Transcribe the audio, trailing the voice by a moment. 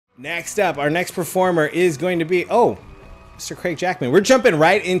Next up, our next performer is going to be, Mr. Craig Jackman. We're jumping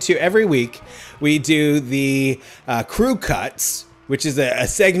right into every week. We do the crew cuts, which is a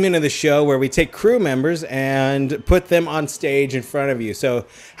segment of the show where we take crew members and put them on stage in front of you. So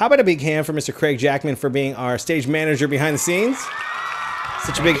how about a big hand for Mr. Craig Jackman for being our stage manager behind the scenes?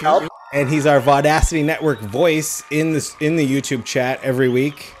 Such a big help. And he's our Vaudacity Network voice in the YouTube chat every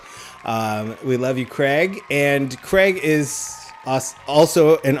week. We love you, Craig. And Craig is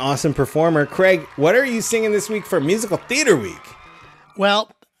also an awesome performer. Craig, what are you singing this week for Musical Theater Week?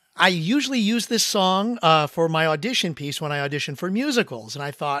 Well, I usually use this song for my audition piece when I audition for musicals. And I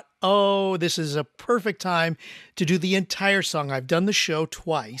thought, this is a perfect time to do the entire song. I've done the show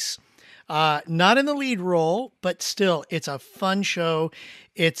twice. Not in the lead role, but still, it's a fun show.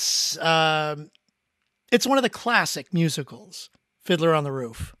 It's one of the classic musicals, Fiddler on the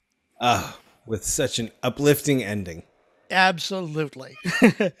Roof. With such an uplifting ending. Absolutely.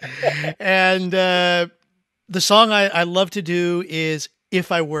 And the song I love to do is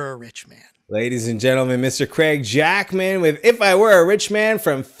If I Were a Rich Man. Ladies and gentlemen, Mr. Craig Jackman with If I Were a Rich Man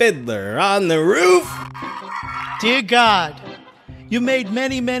from Fiddler on the Roof. Dear God, you made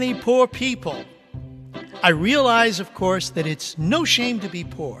many, many poor people. I realize, of course, that it's no shame to be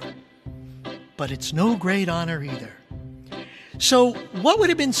poor, but it's no great honor either. So what would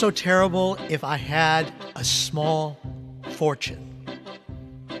have been so terrible if I had a small fortune?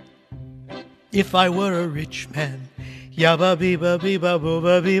 If I were a rich man, yabba beeba beeba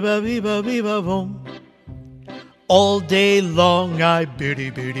booba beeba beeba beeba boom. All day long I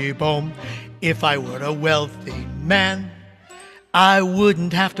biddy biddy boom. If I were a wealthy man, I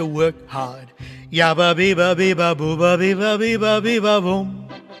wouldn't have to work hard. Yabba beeba beeba booba beeba beeba beeba boom.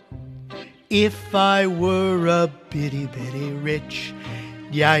 If I were a bitty bitty rich,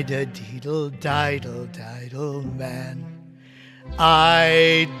 yida deedle diddle diddle man,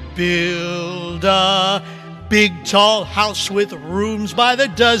 I'd build a big tall house with rooms by the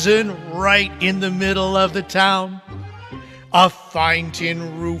dozen right in the middle of the town. A fine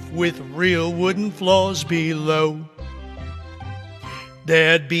tin roof with real wooden floors below.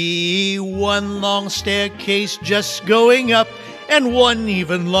 There'd be one long staircase just going up and one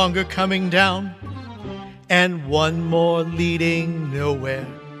even longer coming down, and one more leading nowhere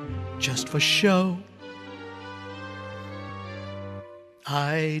just for show.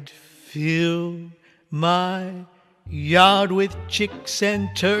 I'd fill my yard with chicks and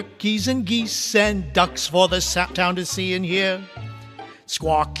turkeys and geese and ducks for the town to see and hear,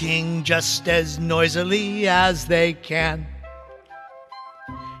 squawking just as noisily as they can.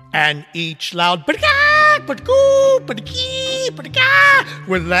 And each loud ba-da-ga, ba-da-goo, ba-da-gee, ba-da-ga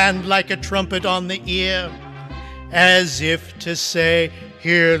would land like a trumpet on the ear, as if to say,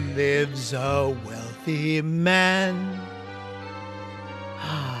 here lives a wealthy man.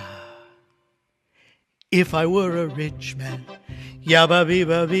 If I were a rich man, yabba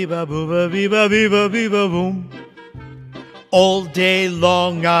beeba beeba booba beeba beeba beeba boom. All day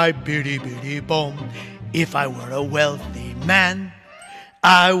long I biddy biddy boom. If I were a wealthy man,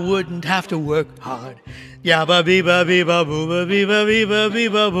 I wouldn't have to work hard. Yabba beeba beeba booba beeba beeba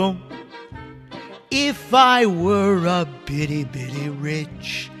beeba boom. If I were a bitty bitty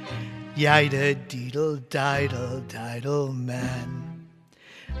rich, yida deedle diddle diddle man,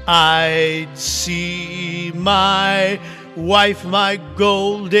 I'd see my wife, my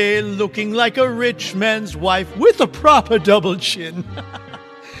Goldie, looking like a rich man's wife with a proper double chin.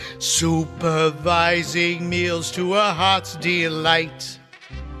 Supervising meals to her heart's delight.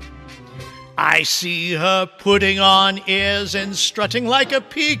 I see her putting on airs and strutting like a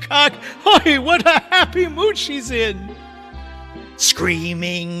peacock. Oi, what a happy mood she's in.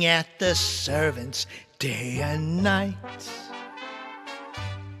 Screaming at the servants day and night.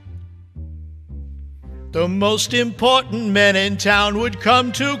 The most important men in town would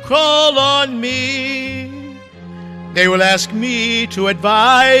come to call on me. They will ask me to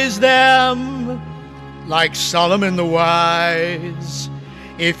advise them, like Solomon the Wise.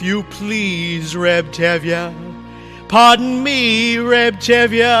 If you please, Reb Tevye, pardon me, Reb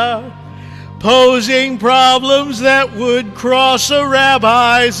Tevye, posing problems that would cross a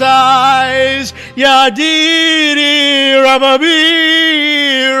rabbi's eyes. Yadidi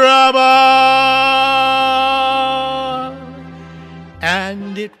Rabbi Rabba.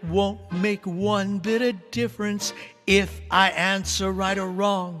 And it won't make one bit of difference if I answer right or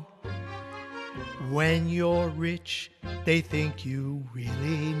wrong. When you're rich, they think you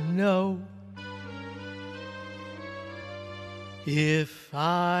really know. If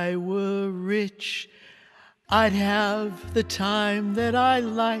I were rich, I'd have the time that I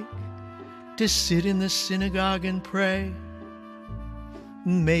like to sit in the synagogue and pray.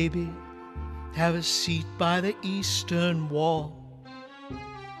 maybe have a seat by the eastern wall.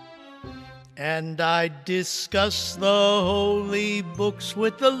 And I discuss the holy books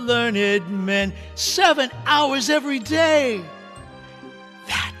with the learned men 7 hours every day.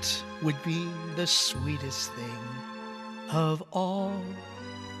 That would be the sweetest thing of all.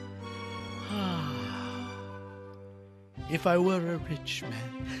 If I were a rich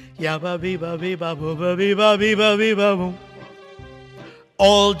man, yabba-bee-ba-bee-ba-boo-ba-bee-ba-bee-ba-bee-ba-boom.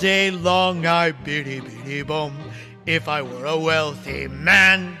 All day long I biddy-biddy-boom. If I were a wealthy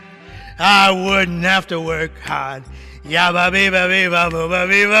man, I wouldn't have to work hard.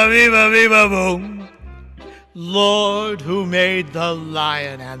 Yabba-bee-ba-bee-ba-boo-ba-bee-ba-bee-ba-bee-ba-boom. Lord, who made the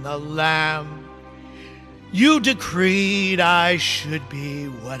lion and the lamb, you decreed I should be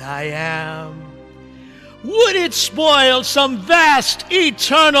what I am. Would it spoil some vast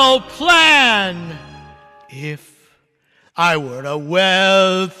eternal plan if I were a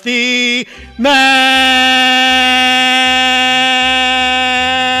wealthy man?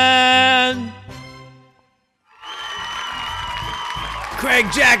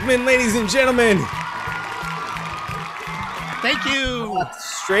 Craig Jackman, ladies and gentlemen. Thank you.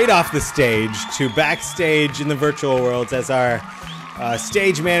 Straight off the stage to backstage in the virtual worlds as our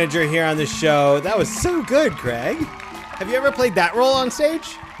stage manager here on the show. That was so good, Craig. Have you ever played that role on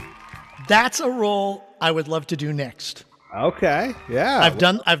stage? That's a role I would love to do next. Okay, yeah. I've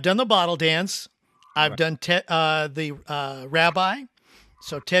done the bottle dance. I've done the rabbi.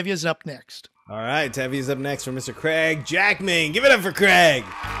 So Tevye's up next. All right, Tevye's up next for Mr. Craig Jackman. Give it up for Craig.